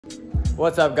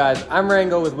What's up guys, I'm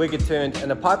Rango with WIKD Tuned,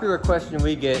 and a popular question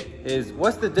we get is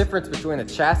what's the difference between a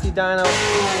chassis dyno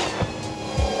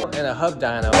and a hub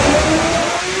dyno?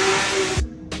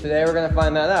 Today we're gonna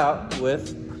find that out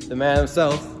with the man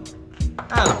himself,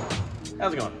 Adam.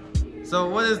 How's it going? So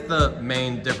what is the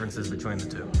main differences between the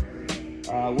two?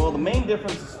 Well, the main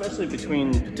difference, especially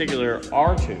between particular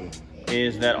our two,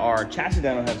 is that our chassis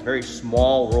dyno has very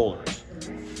small rollers.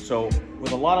 So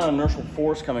with a lot of inertial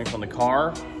force coming from the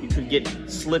car, you could get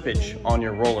slippage on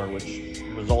your roller, which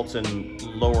results in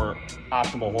lower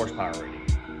optimal horsepower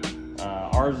rating.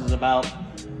 Ours is about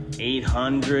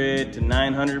 800 to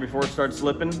 900 before it starts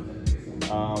slipping.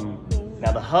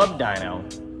 Now the hub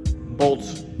dyno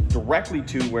bolts directly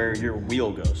to where your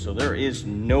wheel goes, so there is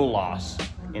no loss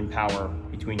in power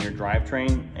between your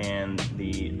drivetrain and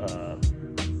the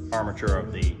armature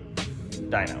of the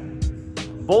dyno.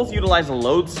 Both utilize a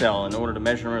load cell in order to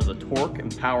measure the torque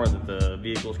and power that the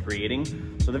vehicle is creating.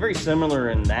 So they're very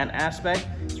similar in that aspect.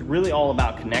 It's really all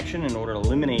about connection in order to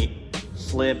eliminate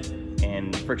slip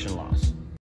and friction loss.